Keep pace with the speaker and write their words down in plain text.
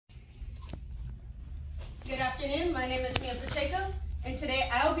Good afternoon, my name is Mia Pacheco, and today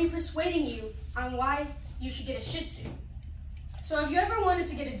I'll be persuading you on why you should get a Shih Tzu. So have you ever wanted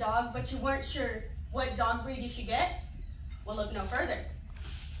to get a dog, but you weren't sure what dog breed you should get? Well, look no further.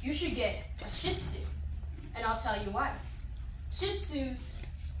 You should get a Shih Tzu, and I'll tell you why. Shih Tzus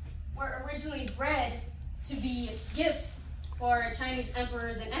were originally bred to be gifts for Chinese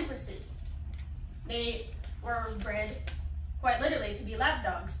emperors and empresses. They were bred quite literally to be lap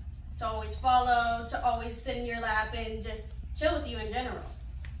dogs, to always follow, to always sit in your lap and just chill with you in general.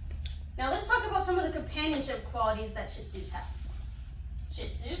 Now let's talk about some of the companionship qualities that Shih Tzus have. Shih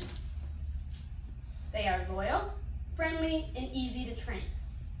Tzus, they are loyal, friendly, and easy to train.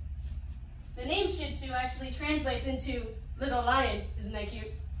 The name Shih Tzu actually translates into little lion. Isn't that cute?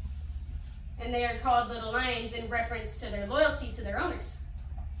 And they are called little lions in reference to their loyalty to their owners.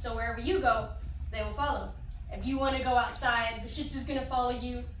 So wherever you go, they will follow. If you want to go outside, the Shih Tzu is going to follow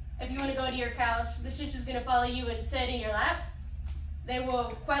you. If you want to go to your couch, the Shih Tzu is going to follow you and sit in your lap. They will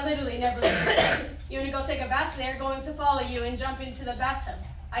quite literally never leave your side. You want to go take a bath, they're going to follow you and jump into the bathtub.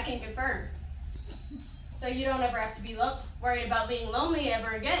 I can confirm. So you don't ever have to be worried about being lonely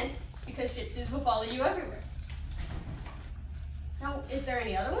ever again, because Shih Tzus will follow you everywhere. Now, is there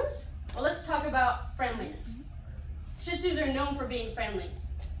any other ones? Well, let's talk about friendliness. Shih Tzus are known for being friendly.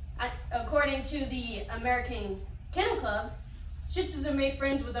 According to the American Kennel Club, Shih Tzus are made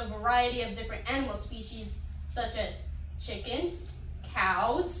friends with a variety of different animal species, such as chickens,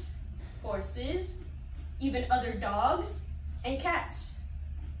 cows, horses, even other dogs, and cats.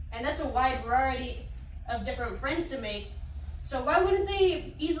 And that's a wide variety of different friends to make. So why wouldn't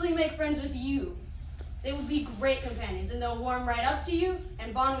they easily make friends with you? They would be great companions, and they'll warm right up to you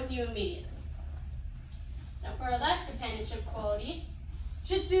and bond with you immediately. Now for our last companionship quality,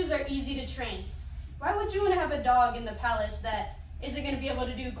 Shih Tzus are easy to train. Why would you want to have a dog in the palace that isn't going to be able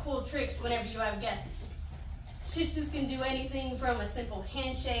to do cool tricks whenever you have guests? Shih Tzus can do anything from a simple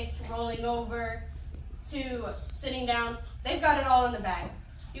handshake to rolling over to sitting down. They've got it all in the bag.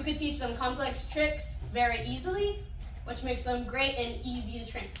 You could teach them complex tricks very easily, which makes them great and easy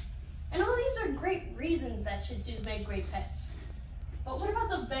to train. And all these are great reasons that Shih Tzus make great pets. But what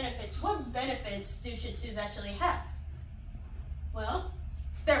about the benefits? What benefits do Shih Tzus actually have? Well,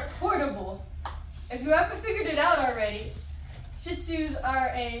 they're portable. If you haven't figured it out already, Shih Tzus are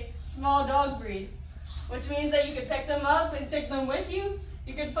a small dog breed, which means that you could pick them up and take them with you.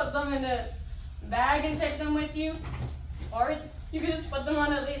 You could put them in a bag and take them with you, or you could just put them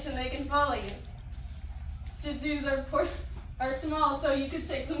on a leash and they can follow you. Shih Tzus are small, so you could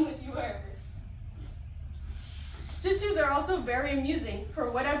take them with you wherever. Shih Tzus are also very amusing. For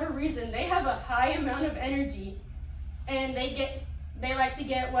whatever reason, they have a high amount of energy, and they like to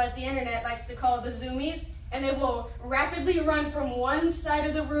get what the internet likes to call the zoomies, and they will rapidly run from one side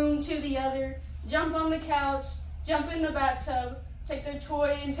of the room to the other, jump on the couch, jump in the bathtub, take their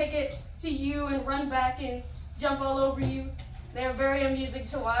toy and take it to you and run back and jump all over you. They're very amusing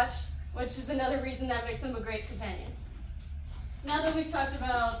to watch, which is another reason that makes them a great companion. Now that we've talked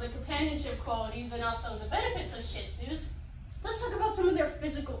about the companionship qualities and also the benefits of Shih Tzus, let's talk about some of their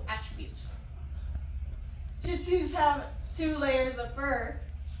physical attributes. Shih Tzus have 2 layers of fur,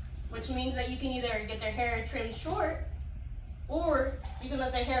 which means that you can either get their hair trimmed short or you can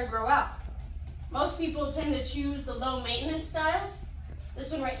let their hair grow out. Most people tend to choose the low maintenance styles.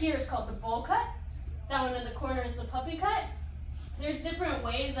 This one right here is called the bowl cut. That one in the corner is the puppy cut. There's different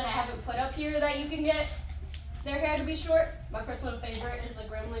ways that I haven't put up here that you can get their hair to be short. My personal favorite is the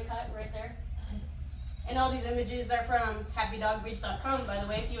gremlin cut right there. And all these images are from happydogBreeds.com, by the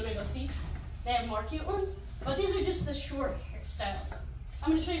way, if you want to go see. They have more cute ones. But these are just the short hairstyles. I'm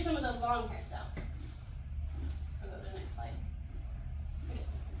going to show you some of the long hairstyles. I'll go to the next slide. Okay.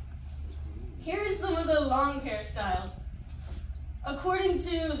 Here's some of the long hairstyles. According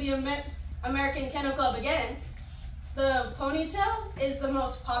to the American Kennel Club again, the ponytail is the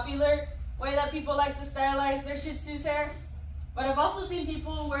most popular way that people like to stylize their Shih Tzus hair. But I've also seen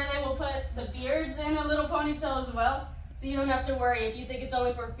people where they will put the beards in a little ponytail as well. So you don't have to worry if you think it's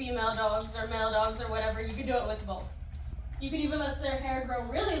only for female dogs or male dogs or whatever, you can do it with both. You can even let their hair grow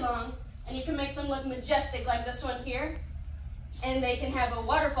really long, and you can make them look majestic like this one here. And they can have a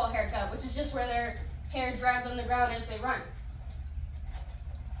waterfall haircut, which is just where their hair drags on the ground as they run.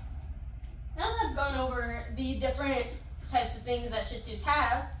 Now that I've gone over the different types of things that Shih Tzus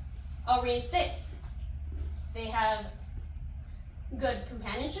have, I'll reinstate. They have good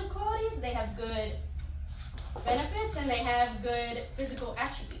companionship qualities, they have good benefits, and they have good physical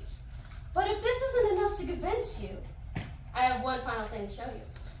attributes. But if this isn't enough to convince you, I have one final thing to show you.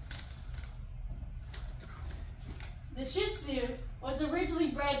 The Shih Tzu was originally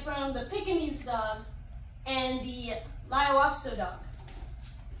bred from the Pekingese dog, and the Lhasa dog.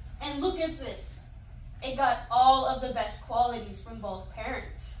 And look at this. It got all of the best qualities from both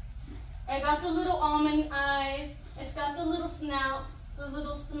parents. It got the little almond eyes, it's got the little snout, the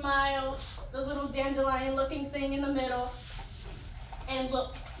little smile, the little dandelion looking thing in the middle. And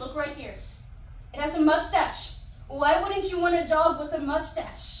look right here. It has a mustache. Why wouldn't you want a dog with a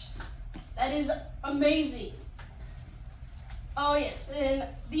mustache? That is amazing. Oh yes, and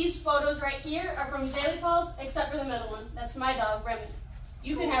these photos right here are from Daily Calls, except for the middle one. That's my dog, Remy.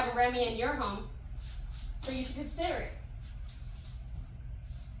 You can have a Remy in your home, so you should consider it.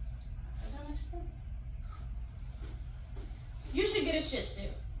 You should get a Shih Tzu.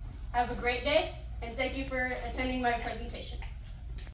 Have a great day, and thank you for attending my presentation.